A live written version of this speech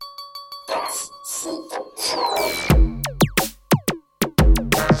Welcome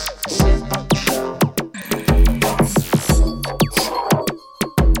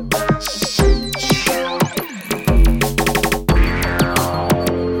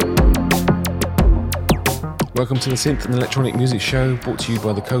to the Synth and Electronic Music Show, brought to you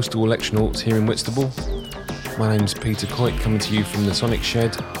by the Coastal Electronauts here in Whitstable. My name's Peter Coit, coming to you from the Sonic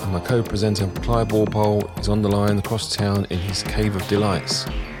Shed, and my co-presenter Clive Walpole is on the line across town in his Cave of Delights.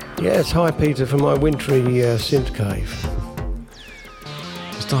 Yes, hi Peter, from my wintry synth cave.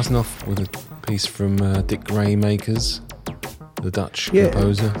 We're starting off with a piece from Dick Raymakers, the Dutch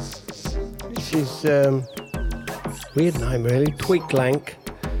composer. This is weird name really, Tweaklank.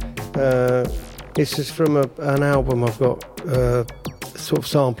 This is from an album I've got, sort of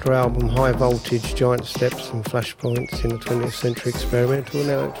sampler album, High Voltage, Giant Steps and Flashpoints in the 20th Century Experimental and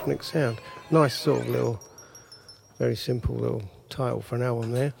Electronic Sound. Nice sort of little, very simple little title for an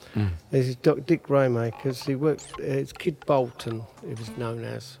album there. This is Dick Raymakers. He worked, it's Kid Bolton, it was known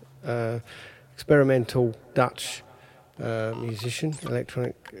as, experimental Dutch musician,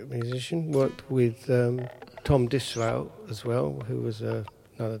 electronic musician. Worked with Tom Disrael as well, who was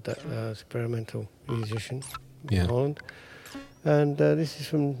another experimental musician in Holland. And this is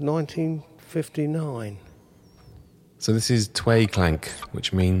from 1959. So this is Tweaklank,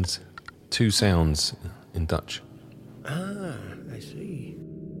 which means two sounds in Dutch. Ah, I see.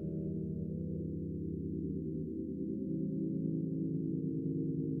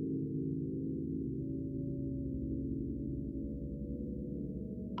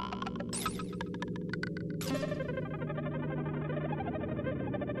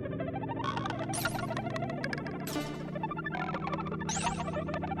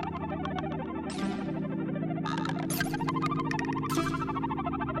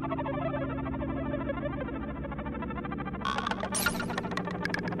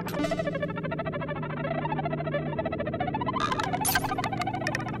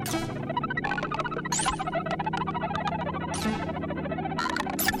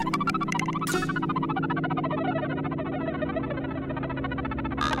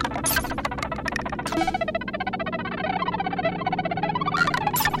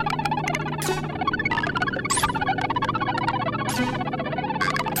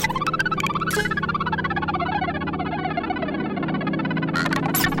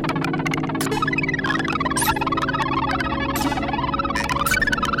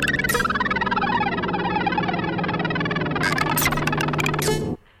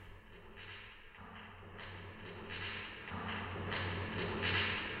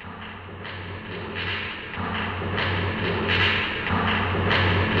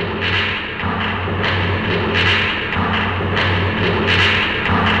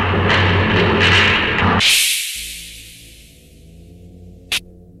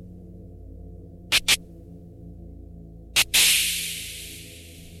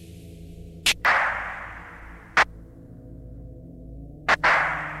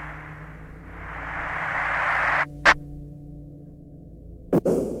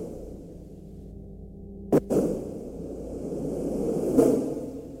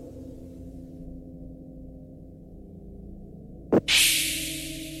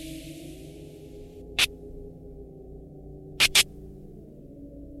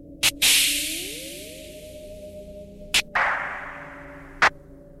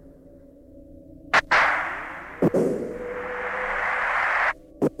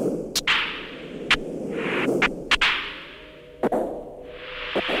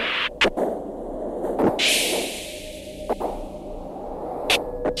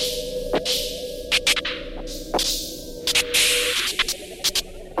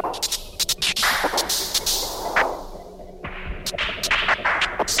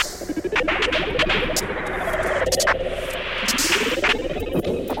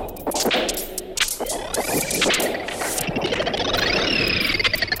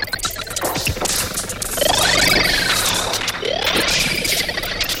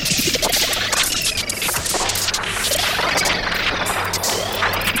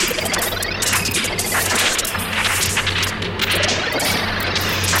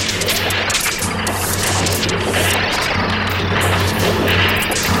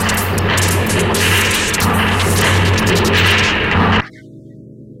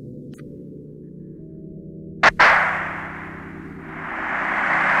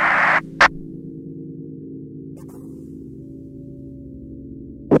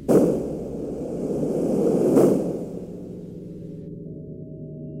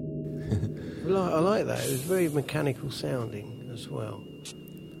 I like that. It was very mechanical sounding as well.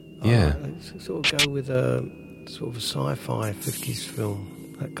 It sort of go with a sort of a sci-fi 50s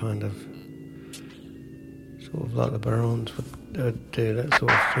film, that kind of sort of like the Barons would do that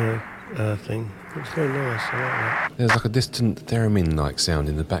sort of thing. It's very nice. I like that. There's like a distant theremin-like sound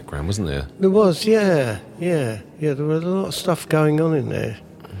in the background, wasn't there? There was, yeah. There was a lot of stuff going on in there.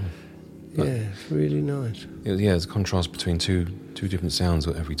 Yeah, it's really nice. There's a contrast between two different sounds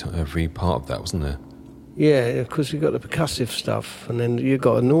at every part of that, wasn't there? Yeah, of course you've got the percussive stuff, and then you've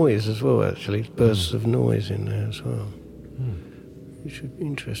got a noise as well, actually, bursts of noise in there as well. Which is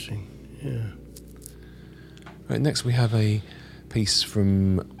interesting, yeah. Right, next we have a piece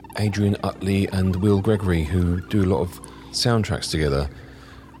from Adrian Utley and Will Gregory, who do a lot of soundtracks together.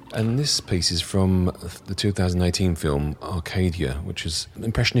 And this piece is from the 2018 film Arcadia, which is an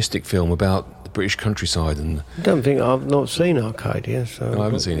impressionistic film about the British countryside. And I don't think I've not seen Arcadia, so no, I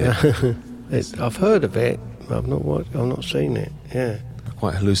haven't seen it. I've heard of it, but I've not seen it. Yeah,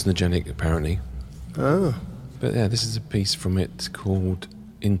 quite hallucinogenic, apparently. Oh, but yeah, this is a piece from it called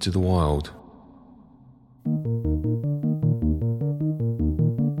Into the Wild.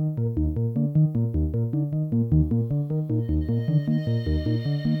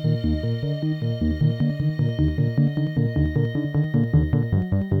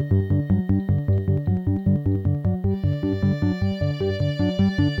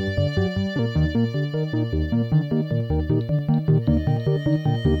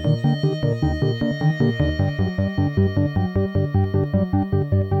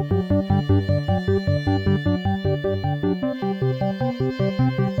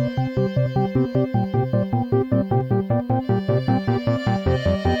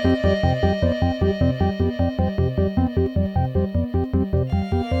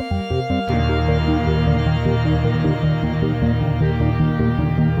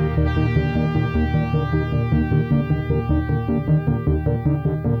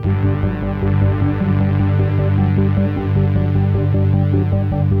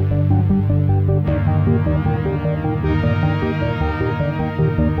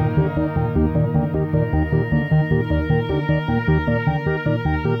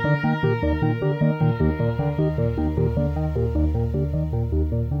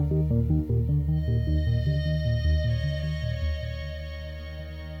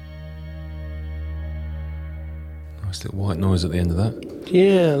 Nice little white noise at the end of that.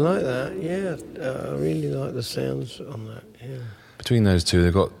 yeah, I like that. Yeah, I really like the sounds on that. Yeah. Between those two,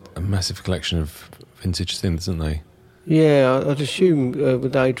 they've got a massive collection of vintage synths, haven't they? Yeah, I'd assume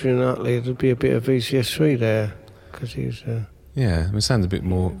with Adrian Utley there'd be a bit of VCS3 there, because he's... Yeah, it sounds a bit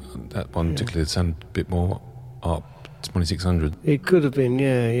more, that one particularly sounded a bit more ARP 2600. It could have been,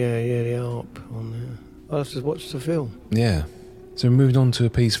 yeah, the ARP on there. I'll have to watch the film. Yeah. So we moved on to a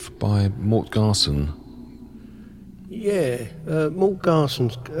piece by Mort Garson. Yeah, Mort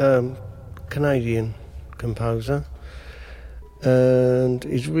Garson's Canadian composer, and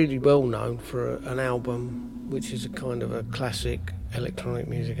is really well known for an album which is a kind of a classic electronic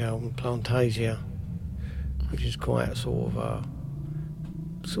music album, Plantasia, which is quite a sort of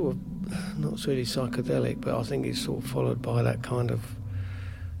not really psychedelic, but I think it's sort of followed by that kind of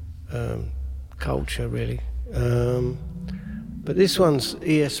culture, really. But this one's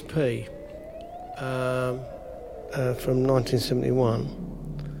ESP from 1971.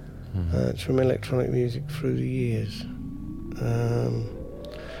 It's from Electronic Music Through the Years.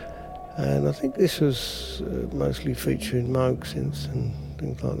 And I think this was mostly featuring Moog synths and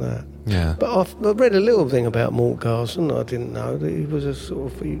things like that. Yeah. But I've read a little thing about Mort Garson. I didn't know that he was a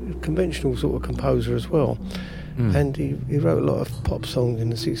sort of conventional sort of composer as well. And he wrote a lot of pop songs in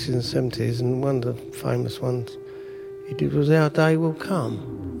the 60s and 70s, and one of the famous ones he did was Our Day Will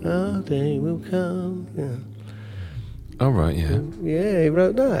Come. Our Day Will Come. Yeah. Oh, right, yeah. Yeah, he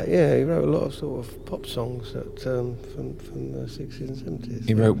wrote that. Yeah, he wrote a lot of sort of pop songs that, from the 60s and 70s.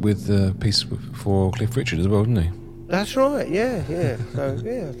 He wrote with a piece for Cliff Richard as well, didn't he? That's right, yeah. So,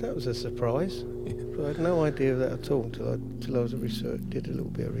 yeah, that was a surprise. I had no idea of that at all until I was did a little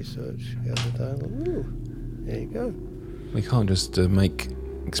bit of research the other day. I thought, ooh, there you go. We can't just make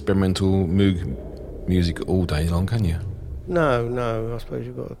experimental Moog music all day long, can you? No, I suppose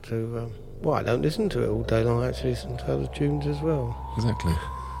you've got to... well, I don't listen to it all day long. I actually listen to other tunes as well. Exactly.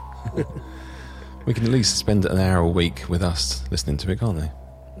 We can at least spend an hour a week with us listening to it, can't they?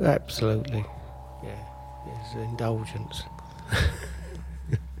 Absolutely. Yeah, it's indulgence.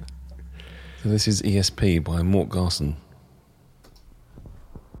 So this is ESP by Mort Garson.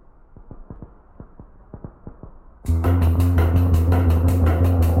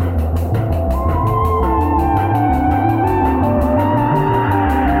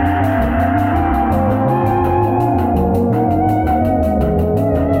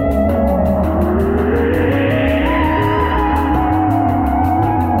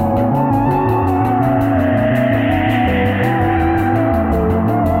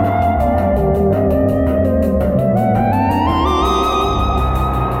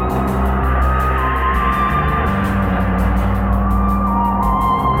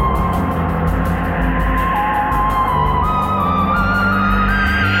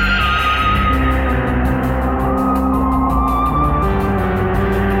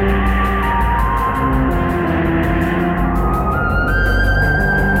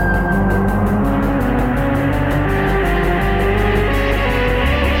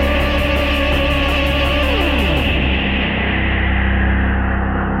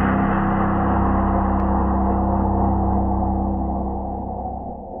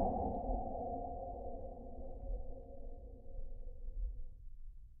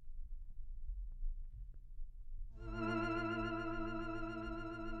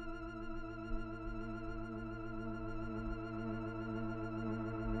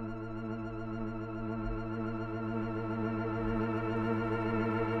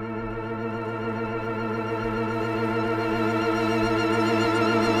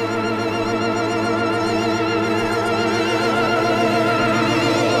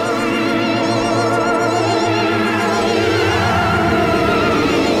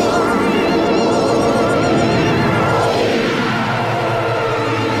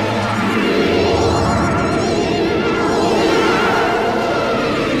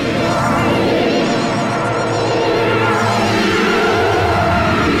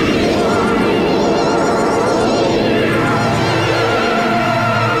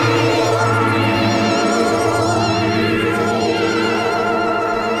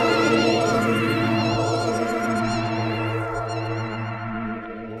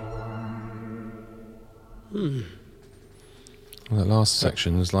 last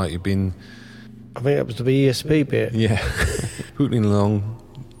section was like you've been... I think that was the ESP bit. Yeah. Hooting along.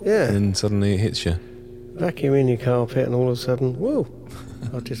 Yeah. And suddenly it hits you. Vacuuming your carpet and all of a sudden, whoa,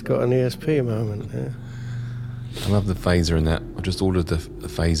 I just got an ESP moment. Yeah. I love the phaser in that. I just ordered the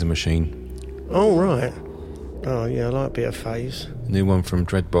phaser machine. Oh, right. Oh, yeah, I like a bit of phase. New one from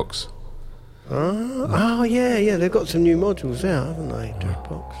Dreadbox. Oh, yeah, they've got some new modules out, haven't they,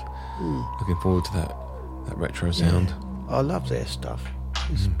 Dreadbox? Looking forward to that retro sound. Yeah. I love their stuff.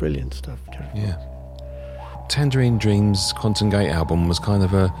 It's brilliant stuff, Dreadbox. Yeah. Tangerine Dream's Quantum Gate album was kind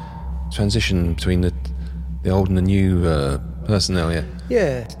of a transition between the old and the new personnel, yeah?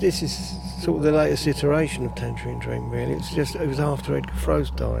 Yeah, this is sort of the latest iteration of Tangerine Dream, really. It was after Edgar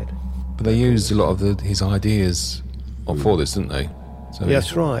Froese died. But they used a lot of his ideas for this, didn't they? So yeah,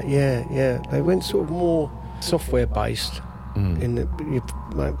 that's right, yeah. They went sort of more software-based,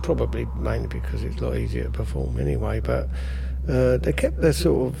 probably mainly because it's a lot easier to perform anyway, but they kept their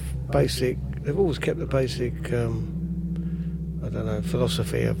sort of basic... They've always kept the basic,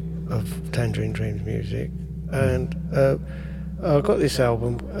 philosophy of Tangerine Dream's music. And I got this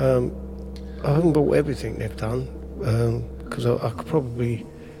album. I haven't bought everything they've done, because I could probably...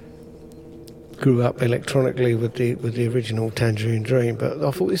 grew up electronically with the original Tangerine Dream, but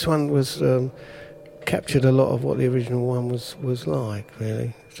I thought this one was captured a lot of what the original one was like,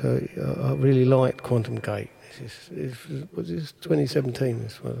 really. So I really liked Quantum Gate. Was this 2017?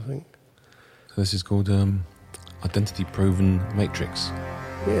 This one, I think. So this is called Identity Proven Matrix.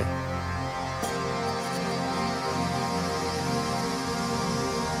 Yeah.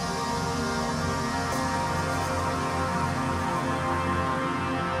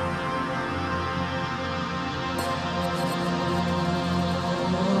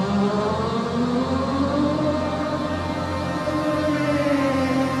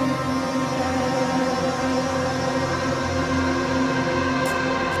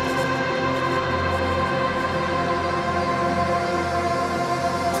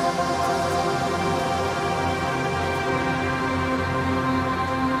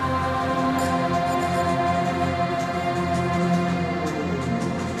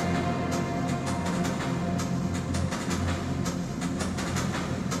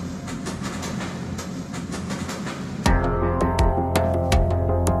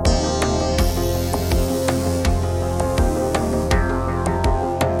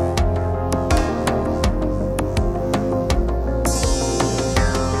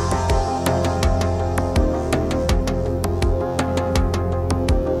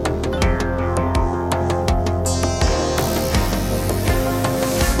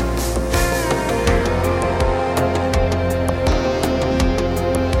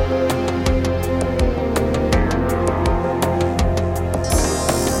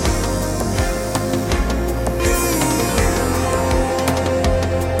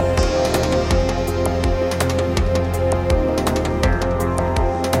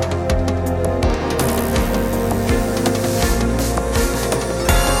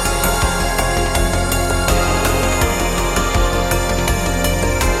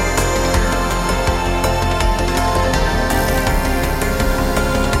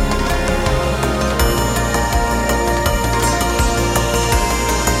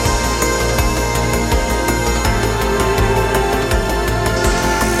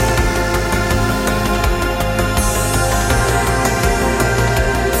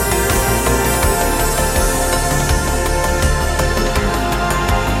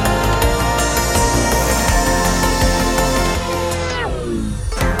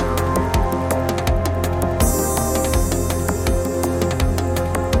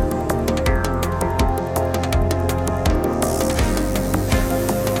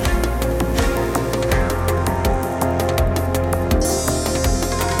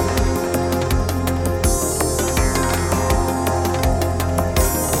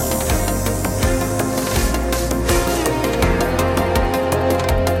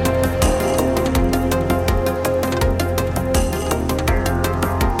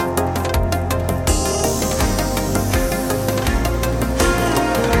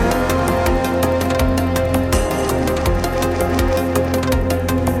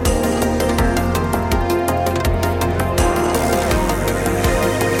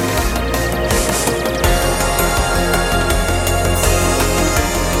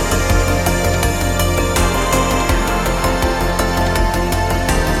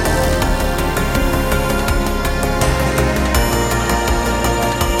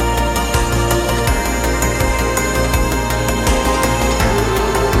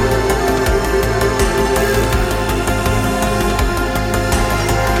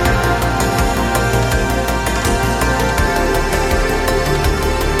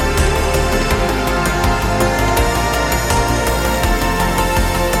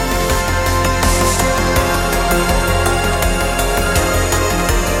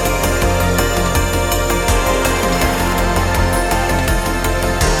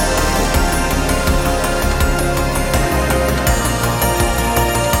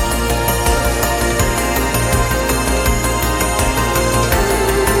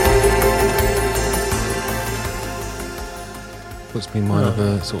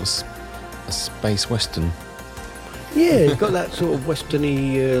 a sort of a space western. Yeah, it's got that sort of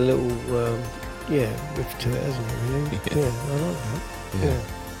westerny little riff to it, hasn't it? Really? Yeah, I like that. Yeah.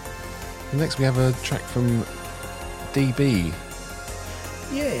 Next, we have a track from DB.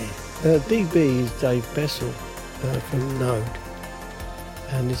 Yeah, DB is Dave Bessel from Node,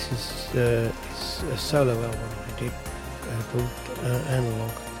 and this is it's a solo album he did called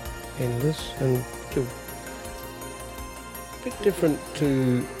Analog Endless, and a bit different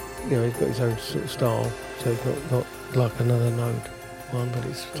to, he's got his own sort of style, so it's not like another Node one, but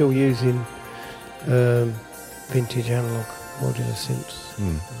it's still using vintage analog modular synths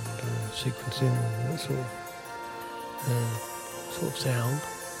and sequencing and that sort of sound,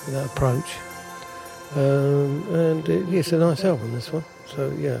 with that approach. And it's a nice album, this one.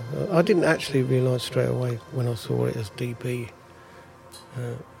 So yeah, I didn't actually realise straight away when I saw it as DB.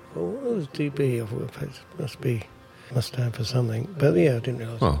 What was DB? I thought it must stand for something. But yeah, I didn't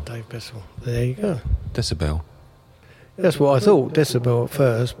realise it was Dave Bessel. There you go. Decibel. That's what I thought, Decibel at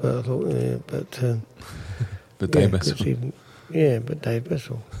first, but I thought, but Dave Bessel. But Dave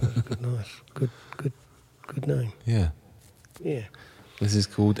Bessel. That's good, nice, good name. Yeah. Yeah. This is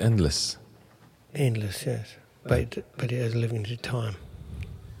called Endless. Endless, yes. But it has limited time.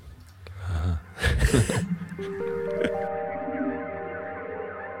 Uh-huh.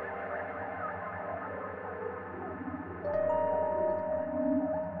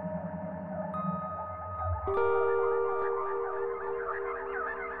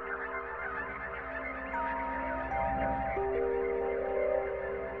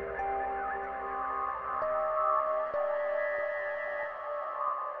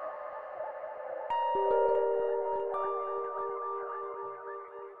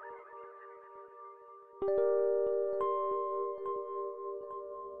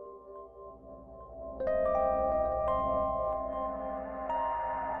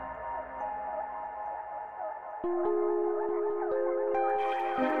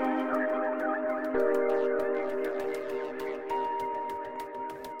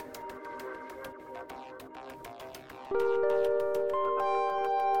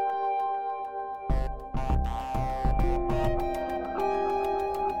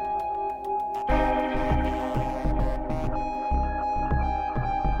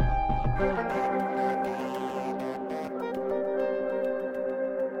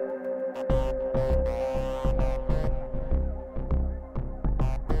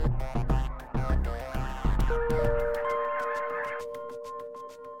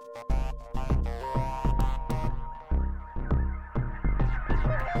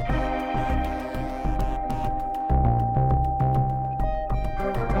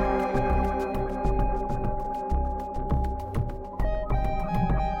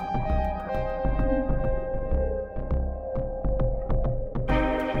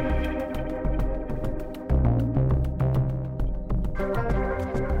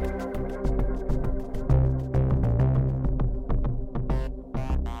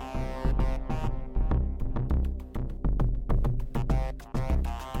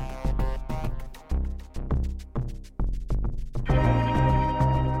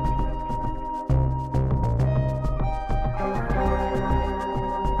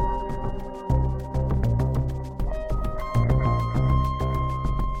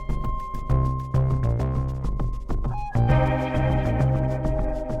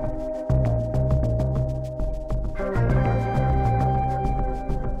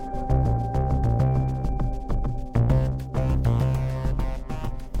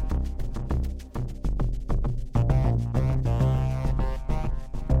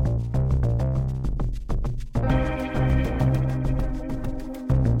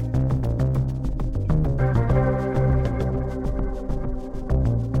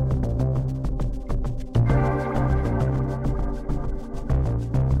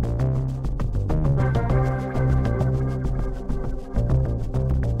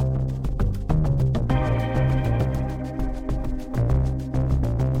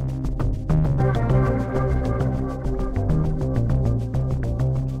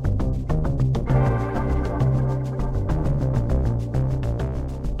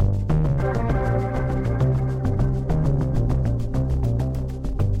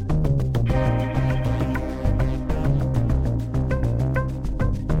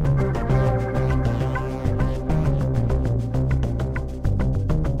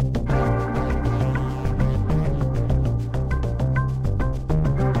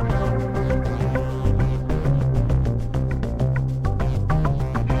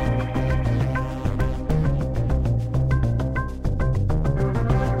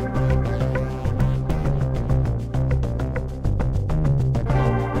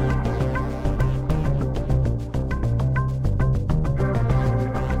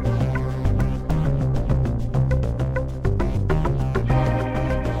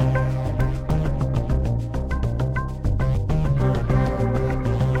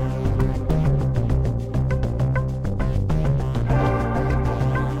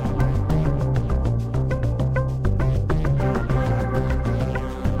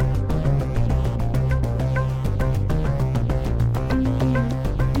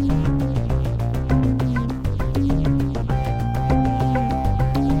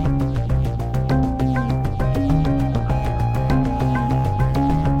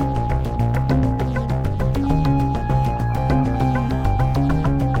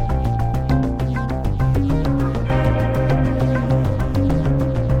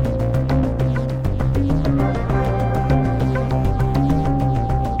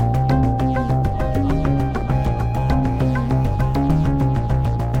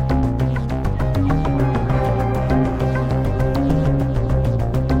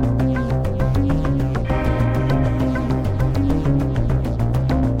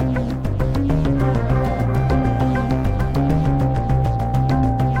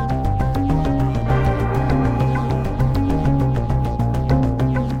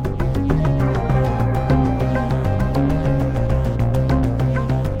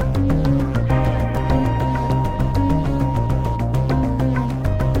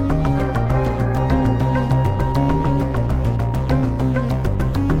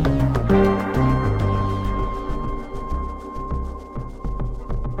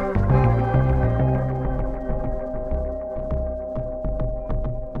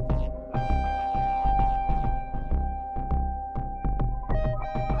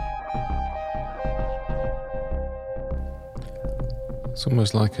 It's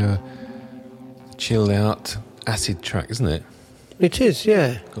almost like a chilled out acid track, isn't it? It is,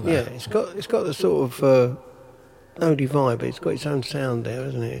 yeah. Yeah, it's got the sort of Nodie vibe, but it's got its own sound there,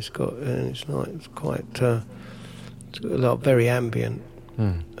 isn't it? It's got it's quite it's got a lot very ambient,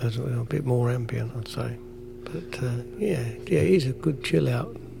 as well, a bit more ambient, I'd say. But yeah, it is a good chill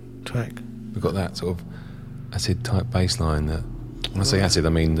out track. We've got that sort of acid type bass line. That when I say acid, I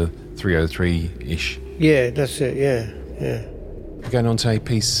mean the 303-ish. Yeah, that's it. Yeah. We're going on to a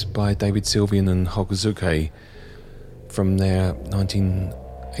piece by David Sylvian and Hogazuke from their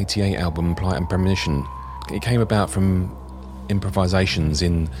 1988 album Plight and Premonition. It came about from improvisations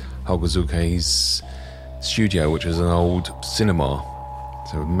in Hogazuke's studio, which was an old cinema.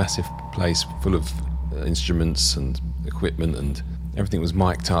 So a massive place full of instruments and equipment, and everything was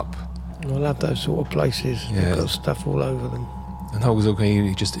mic'd up. I love those sort of places. Yeah. They've got stuff all over them. And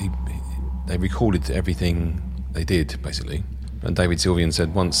Hogazuke, they recorded everything they did, basically. And David Sylvian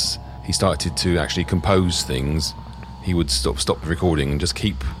said once he started to actually compose things, he would stop the recording and just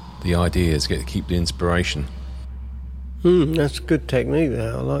keep the ideas, keep the inspiration. That's a good technique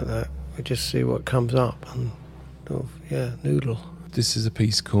there. I like that. We just see what comes up and noodle. This is a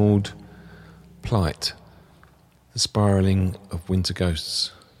piece called Plight, The Spiralling of Winter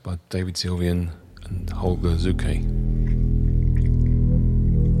Ghosts by David Sylvian and Hogazuke.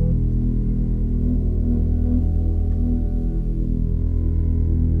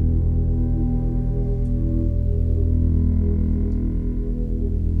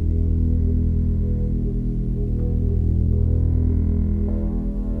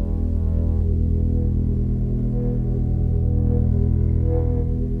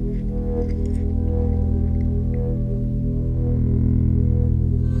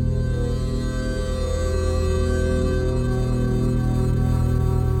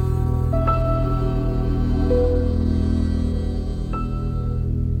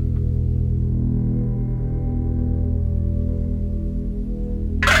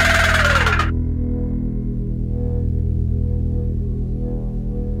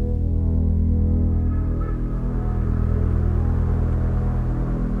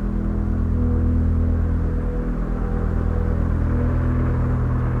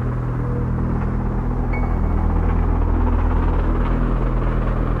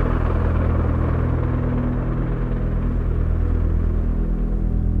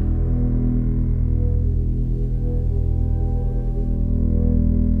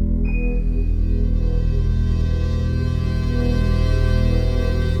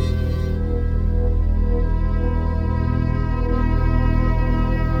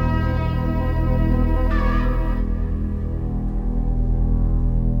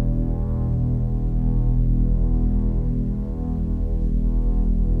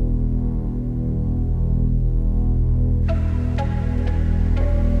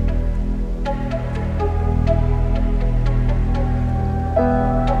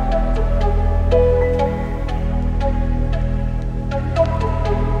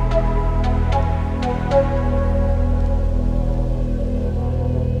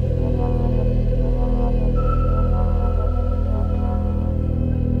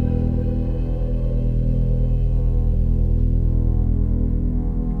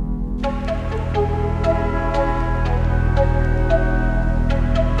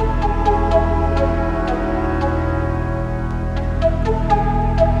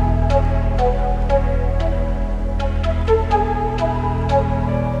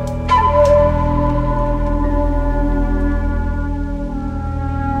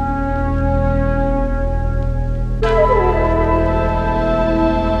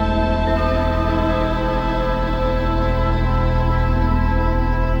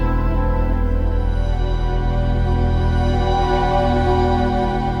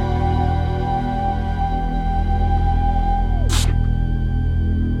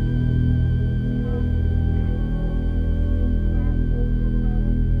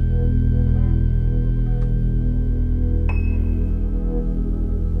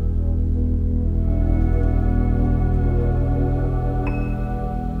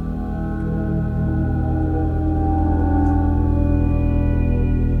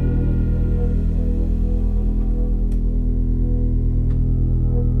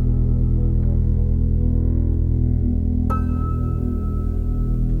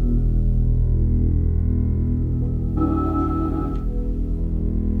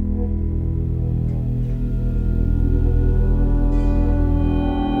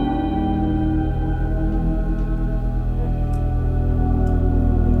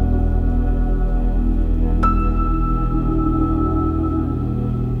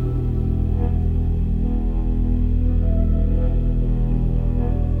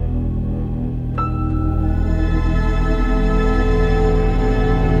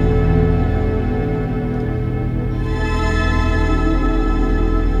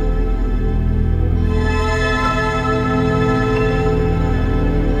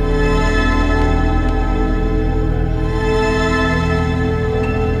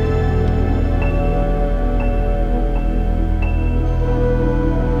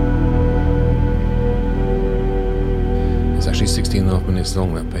 actually 16.5 minutes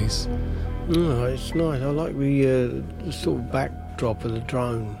long, that piece. No, it's nice. I like the sort of backdrop of the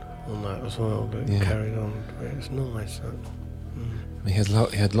drone on that as well. That carried on. It's nice. He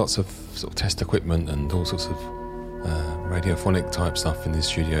had lots of sort of test equipment and all sorts of radiophonic type stuff in the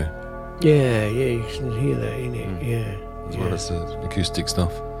studio. Yeah, you can hear that in it. Yeah, as well as the acoustic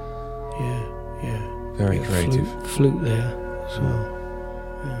stuff. Yeah. Very creative. Flute there as well.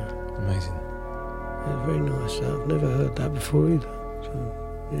 Yeah. Amazing. Yeah, very nice. I've never heard that before either.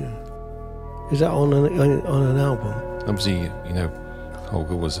 So, yeah. Is that on an album? Obviously,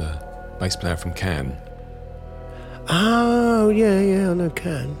 Holger was a bass player from Cannes. Oh, yeah, I know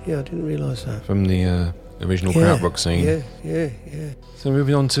Cannes. Yeah, I didn't realise that. From the original krautrock scene. Yeah. So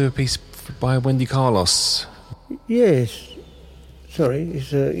moving on to a piece by Wendy Carlos. Yes. Sorry,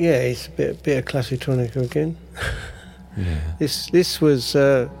 it's a bit of Classitronica again. Yeah. This was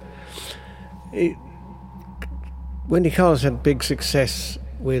Wendy Carlos had big success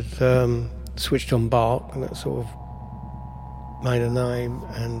with Switched on Bach, and that sort of made a name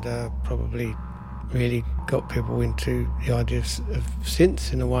and probably really got people into the idea of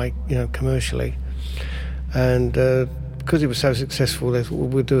synths in a way, commercially. And because it was so successful, they thought, well,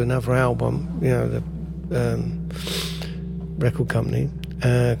 we'll do another album. The record company,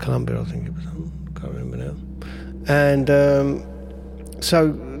 Columbia, I think it was. I can't remember now. And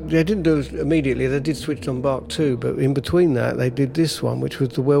so they didn't do it immediately. They did Switched on Bach too, but in between that, they did this one, which was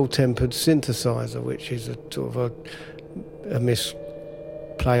the Well-Tempered Synthesizer, which is a sort of a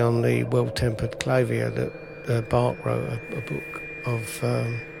misplay on the Well-Tempered Clavier that Bach wrote a book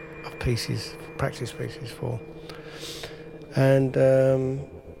of pieces, practice pieces for. And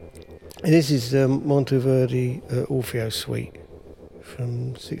this is Monteverdi Orfeo Suite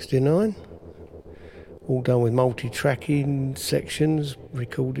from '69. All done with multi-tracking sections,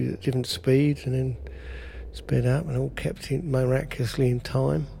 recorded at different speeds and then sped up, and all kept miraculously in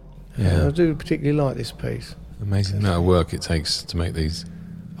time. Yeah. I do particularly like this piece. Amazing amount of work it takes to make these.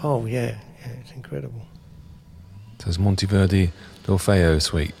 Oh yeah, it's incredible. So it's Monteverdi Orfeo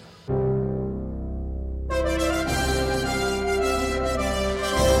Suite.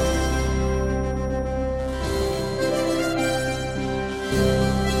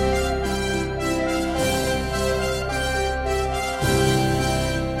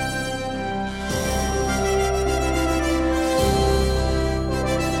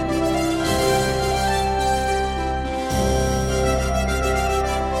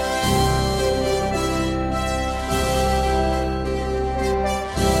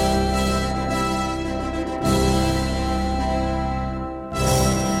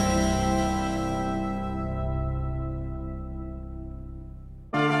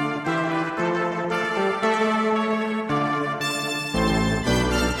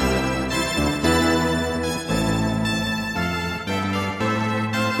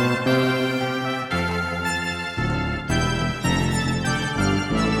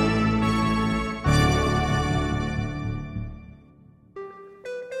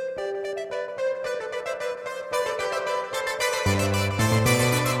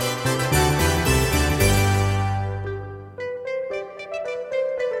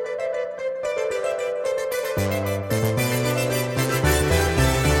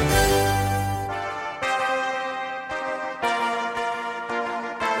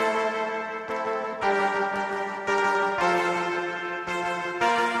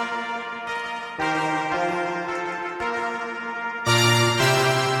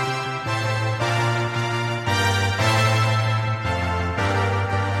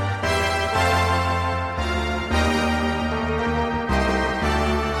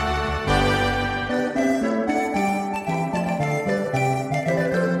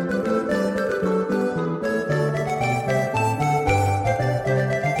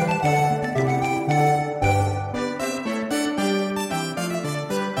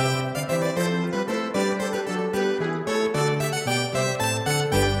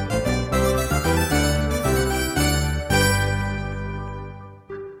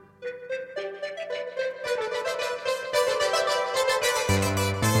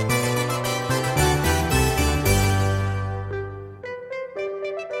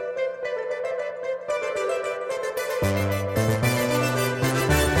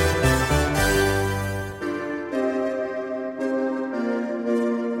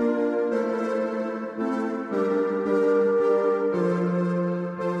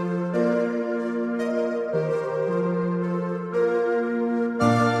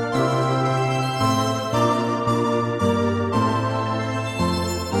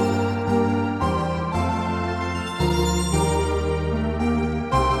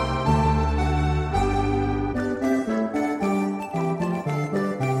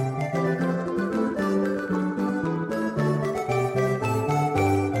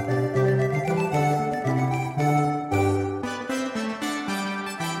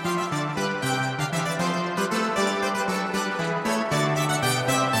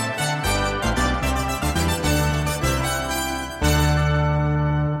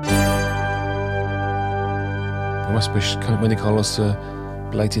 wish Wendy Carlos a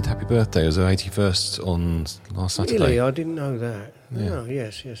belated happy birthday. It was her 81st on last Saturday. Really? I didn't know that. Yeah. Oh,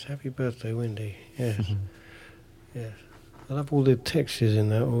 yes. Happy birthday, Wendy. Yes. Yes. I love all the textures in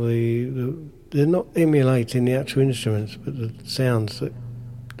that. All they're not emulating the actual instruments, but the sounds that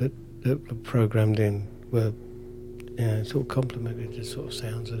were programmed in were sort of complemented the sort of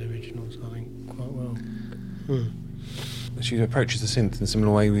sounds of the originals, I think, quite well. She approaches the synth in a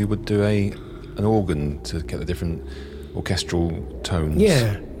similar way we would do an organ to get the different orchestral tones.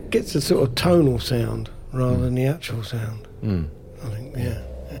 Yeah, gets a sort of tonal sound rather than the actual sound. I think, yeah.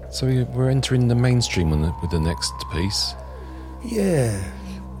 So we're entering the mainstream with the next piece. Yeah,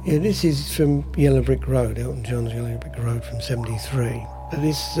 this is from Yellow Brick Road, Elton John's Yellow Brick Road from '73.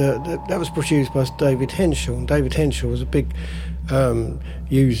 That was produced by David Henschel, and David Henschel was a big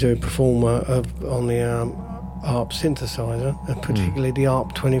user, performer on the ARP synthesizer, and particularly the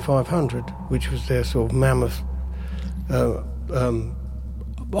ARP 2500, which was their sort of mammoth answer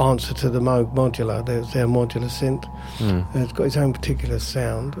to the Moog modular. There's their modular synth. It's got its own particular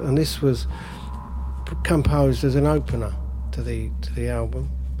sound, and this was composed as an opener to the album.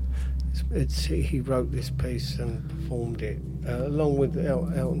 He wrote this piece and performed it along with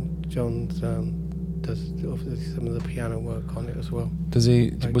Elton John's does some of the piano work on it as well. Was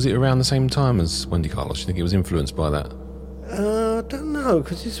it around the same time as Wendy Carlos? Do you think it was influenced by that? I don't know,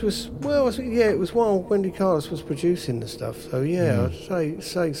 because this was it was while Wendy Carlos was producing the stuff. So I'd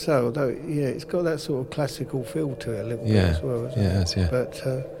say so. Although it's got that sort of classical feel to it a little bit as well. Isn't it? But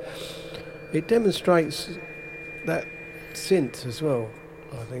it demonstrates that synth as well,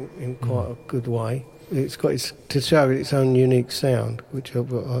 I think, in quite a good way. It's got to show its own unique sound, which I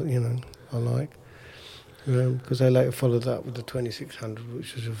like, because they later followed that with the 2600,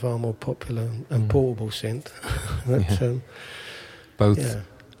 which was a far more popular and portable synth.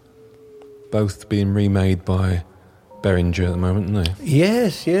 Both being remade by Behringer at the moment, aren't they?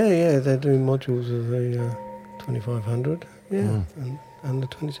 Yes, they're doing modules of the 2500, and the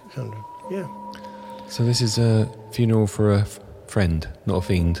 2600, So this is a funeral for a friend, not a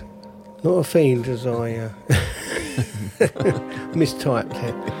fiend. Not a fiend, as I mistyped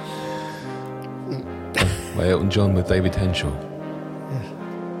it. By Elton John with David Henschel. Yes.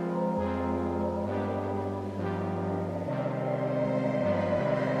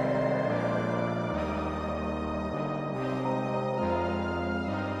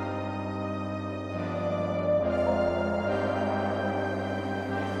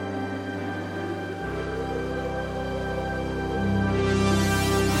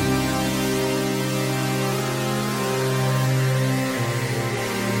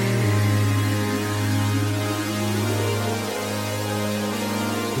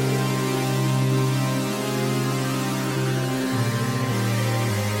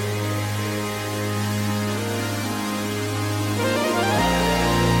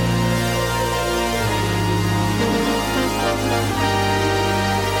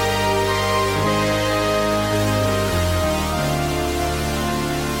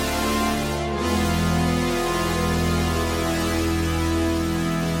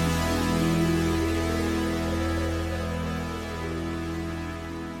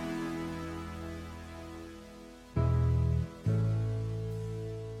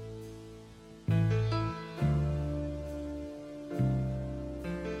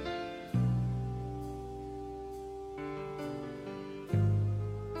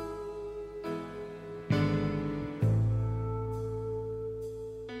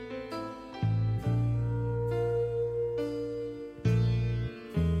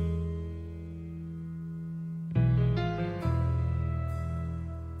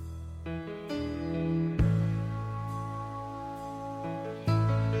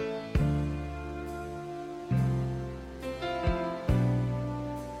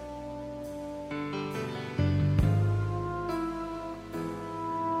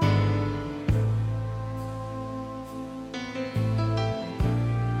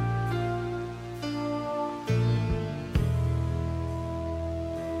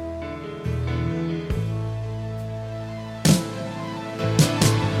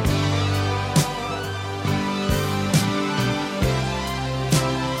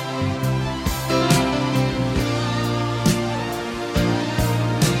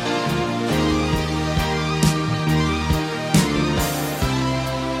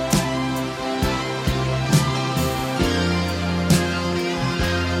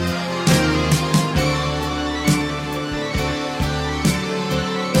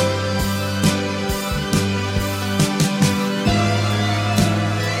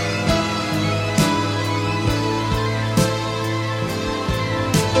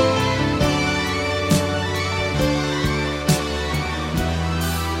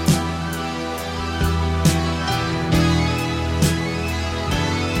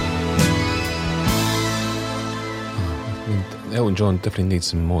 Elton John definitely needs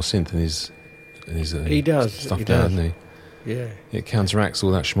some more synth in his he does stuff he there, does. doesn't he? Yeah, It counteracts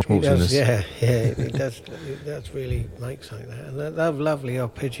all that schmaltziness. yeah, it does really make something like that. And that lovely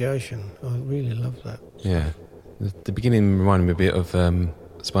arpeggiation, I really love that. Yeah. The beginning reminded me a bit of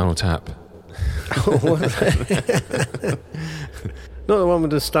Spinal Tap. Oh, not the one with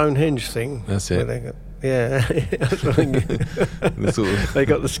the Stonehenge thing. That's it. Yeah, that's what they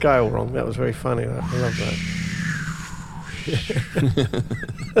got the scale wrong. That was very funny. I love that.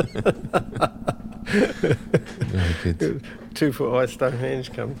 Very good. 2 foot high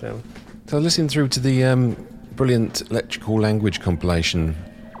Stonehenge comes down. So I listened through to the brilliant Electrical Language compilation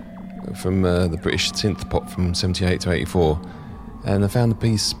from the British synth pop from 78 to 84, and I found a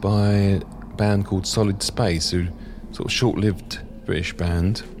piece by a band called Solid Space, who sort of short-lived British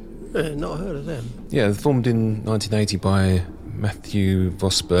band. Not heard of them. Yeah, formed in 1980 by Matthew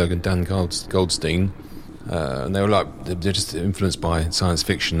Vosberg and Dan Goldstein, and they're just influenced by science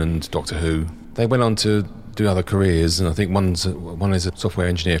fiction and Doctor Who. They went on to do other careers, and I think one is a software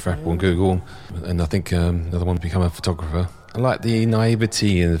engineer for Apple and Google, and I think another one become a photographer. I like the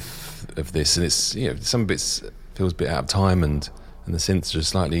naivety of this, and it's some bits feels a bit out of time, and the synths are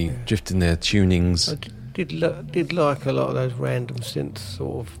slightly drifting their tunings. I did like a lot of those random synth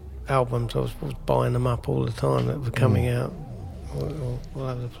sort of albums. I was buying them up all the time that were coming out all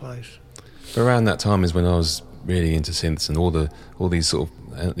over the place. But around that time is when I was really into synths, and all these sort of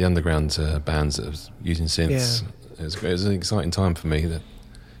the underground bands that was using synths. Yeah. It was an exciting time for me.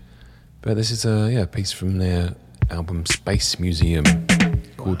 But this is a piece from their album Space Museum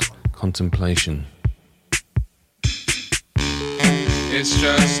called Contemplation. It's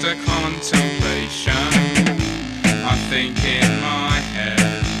just a contemplation, I think in my head.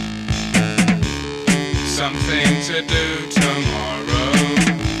 Something to do tomorrow,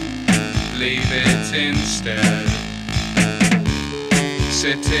 leave it instead.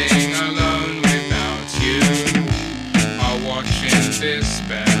 Sitting alone without you, I watch in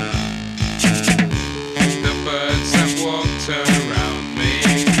despair. The birds have walked around me,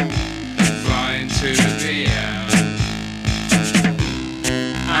 flying to the air.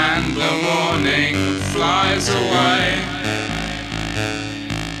 And the morning flies away,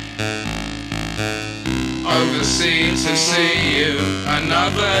 over sea to see you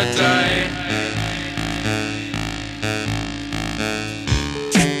another day.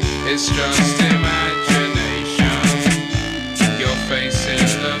 It's just imagination, your face in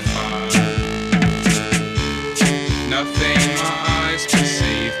the fire. Nothing my eyes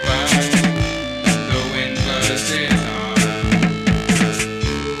perceive but the wind blows it higher.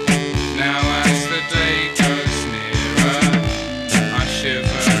 Now as the day goes nearer, I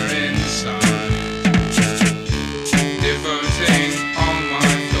shiver inside, devoting all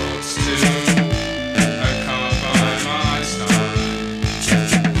my thoughts to a car by my side.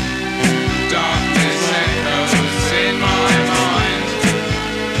 Darkness echoes in my mind,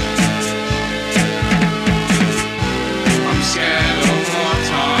 I'm scared of what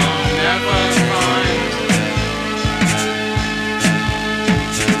I'll never find.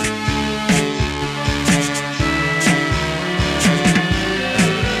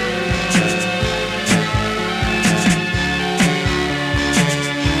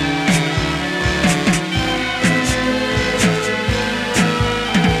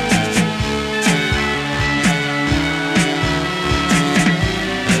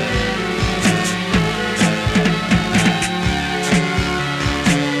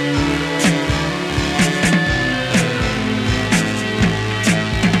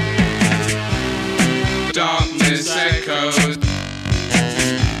 Darkness echoes.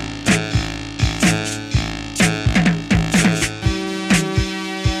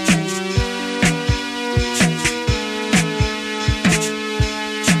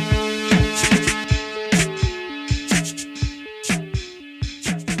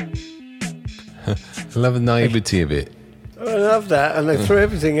 I love the naivety of it. I love that, and they threw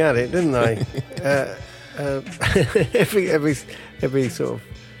everything at it, didn't they? Every sort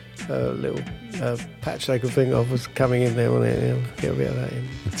of little patch they could think of was coming in there, wasn't it? You know, get a bit of that in.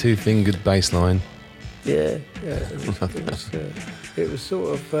 The two-fingered bass line. Yeah. It was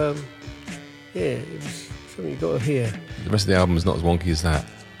sort of, it was something you got to hear. The rest of the album is not as wonky as that.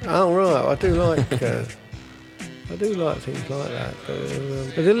 Oh right, I do like things like that.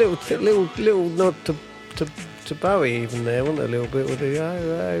 There's a little nod to Bowie even there, wasn't there? A little bit with the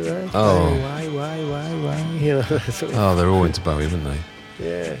why, you know. Sort of. Oh, they're all into Bowie, aren't they?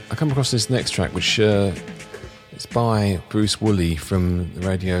 Yeah. I come across this next track, which it's by Bruce Woolley from the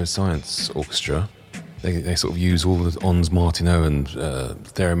Radio Science Orchestra, they sort of use all the Ons Martineau and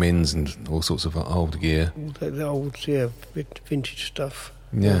theremins and all sorts of old gear. The old, vintage stuff.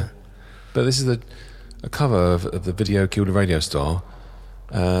 Yeah. But this is a cover of the video Killed a Radio Star,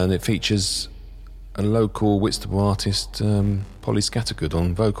 and it features a local Whitstable artist, Polly Scattergood,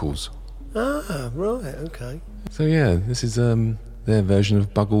 on vocals. Ah, right, okay. So yeah, this is their version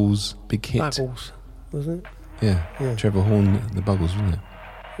of Buggles' big hit. Buggles, wasn't it? Yeah. Trevor Horn, the Buggles, wasn't it?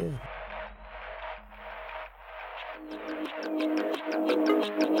 Yeah.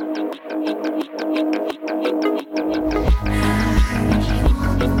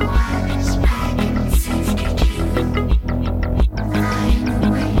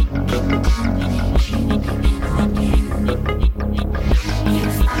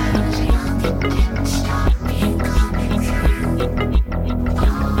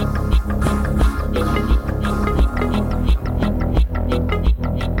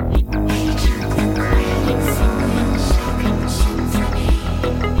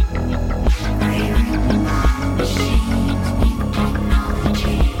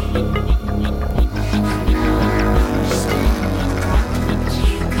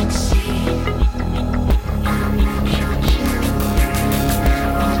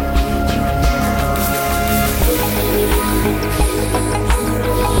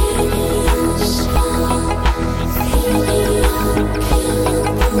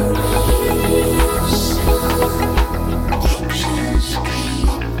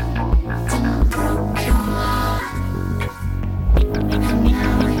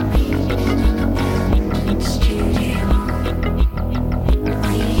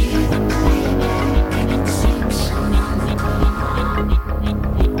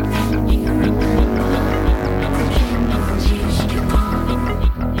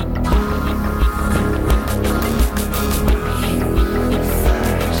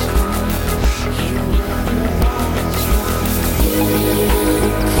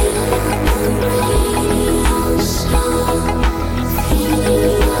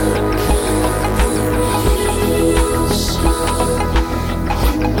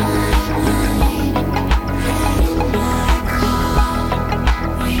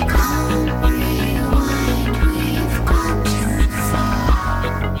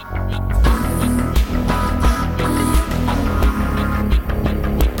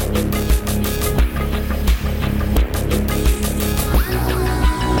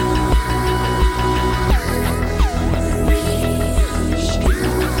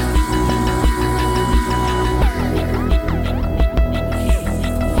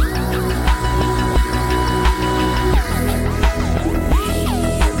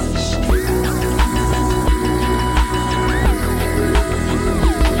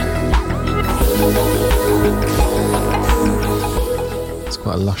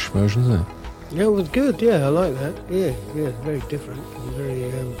 Lush version, isn't it? Yeah, it was good. Yeah, I like that. Yeah, very different. Very,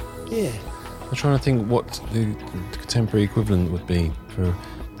 yeah. I'm trying to think what the contemporary equivalent would be for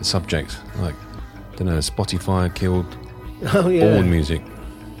the subject. Like, I don't know, Spotify killed Born music.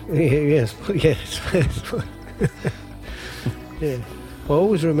 Yes. Yeah. Well, I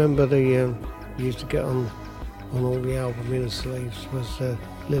always remember you used to get on all the album inner sleeves was a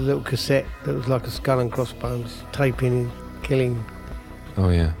little cassette that was like a Skull and Crossbones taping killing. Oh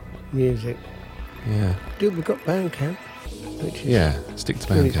yeah. Music. Yeah. Dude, we've got Bandcamp. Which is stick to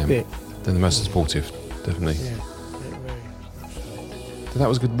Bandcamp. They're the most supportive, definitely. Yeah. So that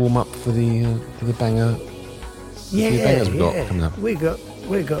was a good warm up for the banger. Yeah. The bangers we got coming up. We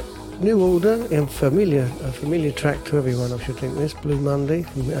got New Order and a familiar track to everyone. I should think this Blue Monday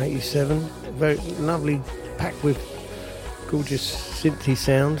from '87. Very lovely, packed with gorgeous synthy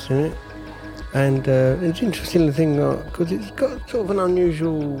sounds in it. And it's interesting the thing because it's got sort of an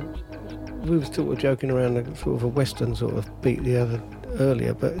unusual. We were sort of joking around a sort of a Western sort of beat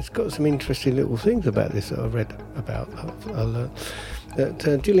earlier, but it's got some interesting little things about this that I read about. I learned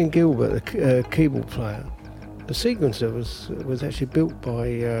that Gillian Gilbert, the keyboard player, the sequencer was actually built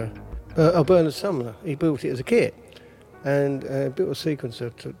by Bernard Sumner. He built it as a kit and built a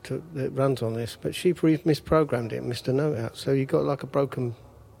sequencer that runs on this, but she misprogrammed it and missed a note out, so you got like a broken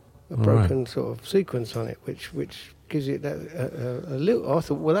sort of sequence on it, which gives it that a little. I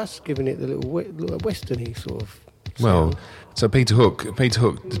thought, well, that's giving it the little westerny sort of sound. Well, so Peter Hook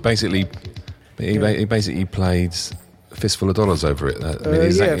basically he basically played a fistful of dollars over it.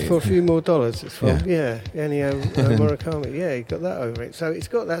 For a few more dollars. It's from Ennio Morricone. Yeah, he got that over it. So it's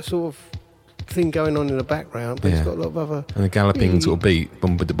got that sort of thing going on in the background, but it's got a lot of other and a galloping sort of beat,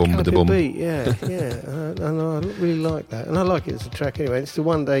 bum ba da bum ba da bum. Beat, yeah. And I really like that, and I like it as a track anyway. It's the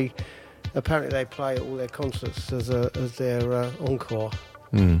one apparently they play at all their concerts as their encore.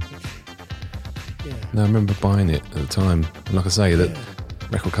 Yeah. No, I remember buying it at the time. And like I say, that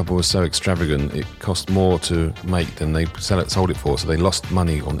record cover was so extravagant, it cost more to make than they sold it for, so they lost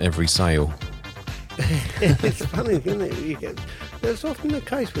money on every sale. It's funny, isn't it? That's often the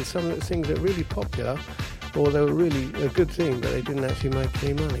case with some of the things that are really popular, or they were really a good thing, but they didn't actually make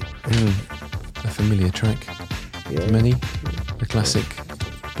any money. A familiar track. Yeah. Many. A classic,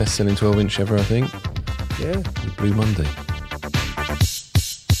 best-selling 12-inch ever, I think. Yeah. Blue Monday.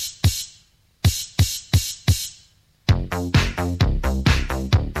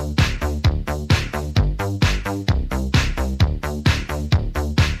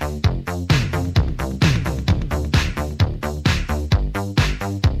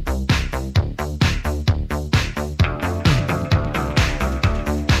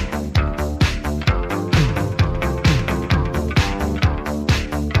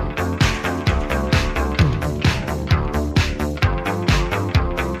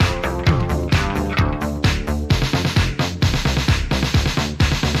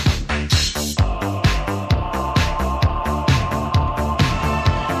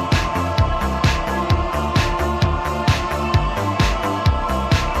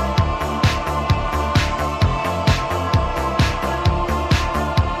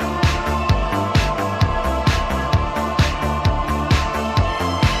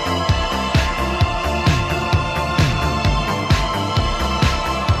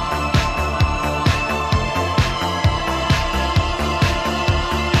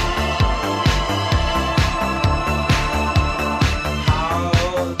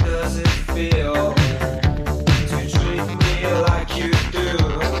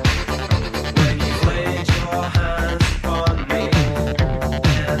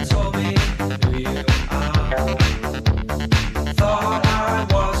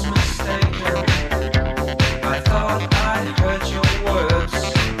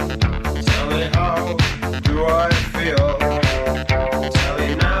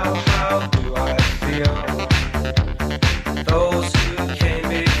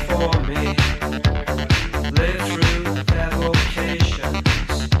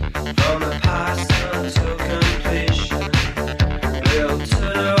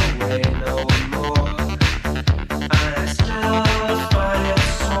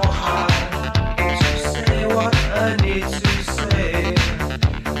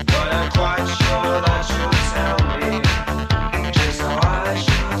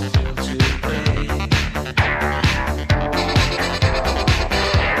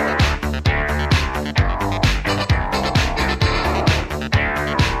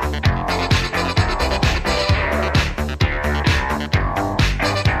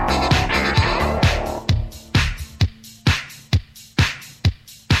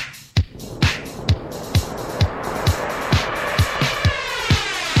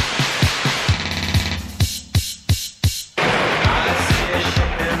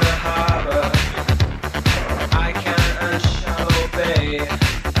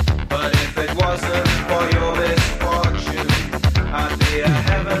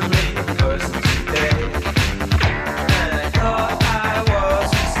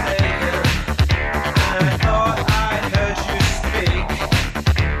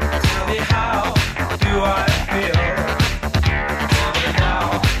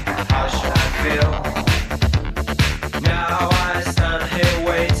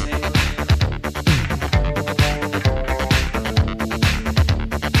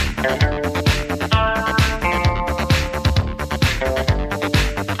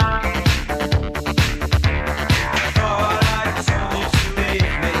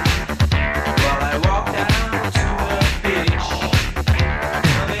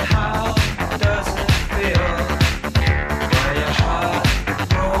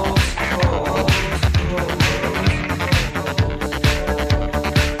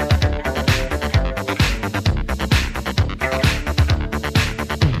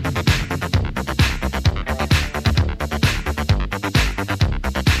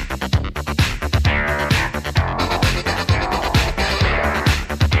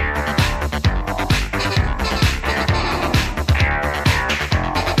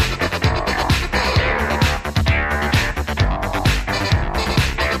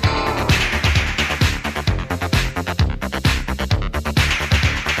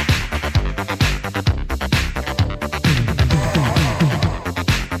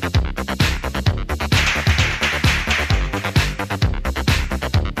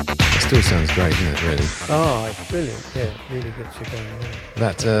 Still sounds great, doesn't it, really? Oh, it's brilliant. Yeah, really good to go.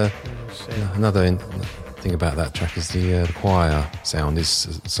 Yeah. That, another thing about that track is the choir sound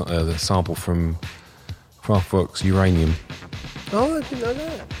is the sample from Kraftwerk's Uranium. Oh, I didn't know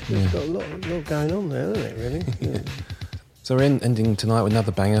that. It's got a lot going on there, hasn't it, really? Yeah. So we're ending tonight with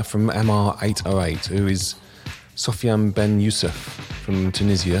another banger from MR808, who is Sofiane Ben Youssef from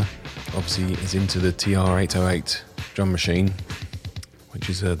Tunisia. Obviously is into the TR-808 drum machine, which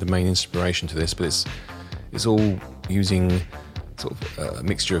is the main inspiration to this, but it's all using sort of a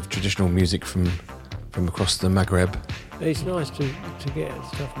mixture of traditional music from across the Maghreb. It's nice to get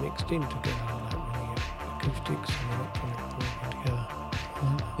stuff mixed in together like that, when you get acoustics and electronic together.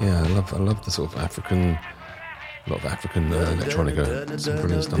 Yeah, I love the sort of African, a lot of African electronica, some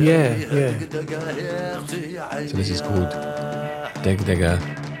brilliant stuff. Yeah. So this is called Deg Dega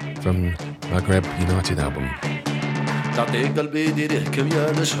from Maghreb United album. تعطي قلبي ديريه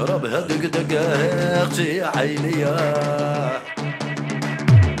كمية نشرب هدق دقايقتي يا عيني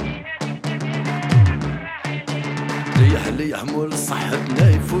ريح اللي يحمل الصحة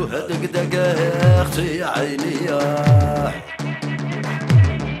نايف وهدق دقايقتي يا عيني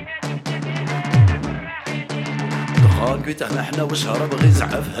دخان بيتنا احنا وشرب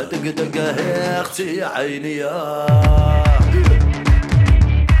غزعة في هدق دقايقتي يا عيني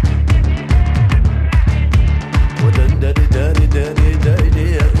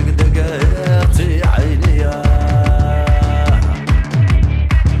داني هدق دقايقتي يا عيني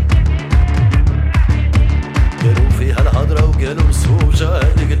قالوا فيها الهضرة وقالوا مسوجة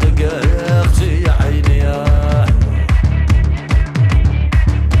هدق دقايقتي يا عيني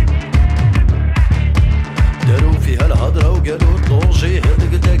قالوا فيها الهضرة وقالوا طوشي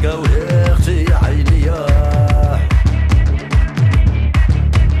هدق دقايقتي يا عيني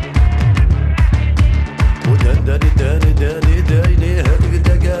داني هدق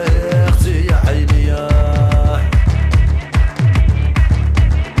دقايقتي يا عيني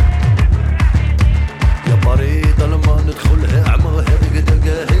يا بريد لما ندخلها عمر هدق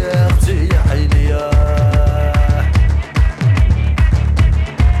دقايقتي يا عيني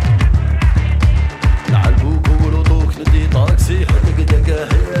نعلبوك ولوطوك ندي طاكسي هدق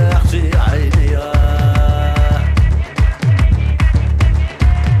دقايقتي يا عيني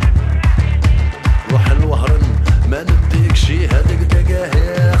روح الوهرن ما نديك شي هدق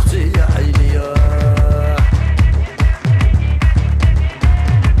دقايقتي يا عيني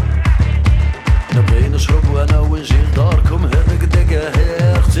نبغي نشرب وانا ونجي لداركم هدق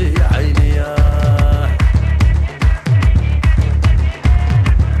دقايقتي يا عيني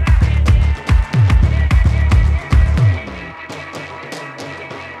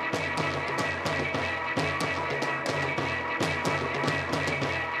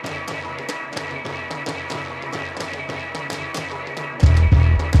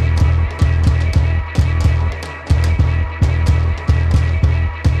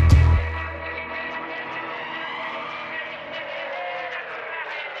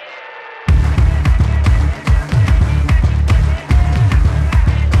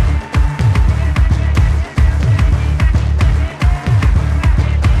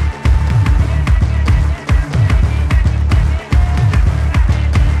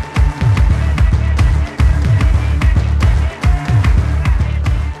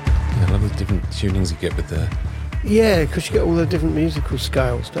Tunings you get with the Yeah, because you get all the different musical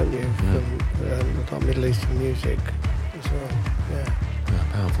scales, don't you? From like Middle Eastern music as well. Yeah,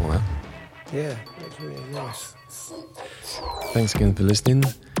 powerful, huh? yeah, it's really nice. Thanks again for listening.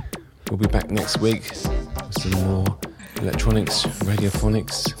 We'll be back next week with some more electronics,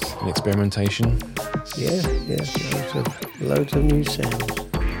 radiophonics, and experimentation. Yeah, loads of new sounds.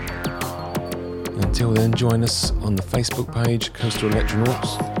 Until then, join us on the Facebook page, Coastal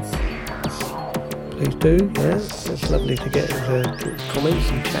Electronauts. Please do, yeah. It's lovely to get the comments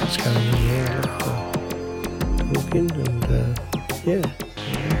and chats going on here. Talking and, yeah.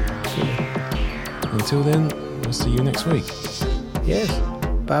 Until then, we'll see you next week. Yes.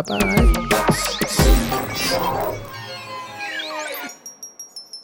 Bye-bye.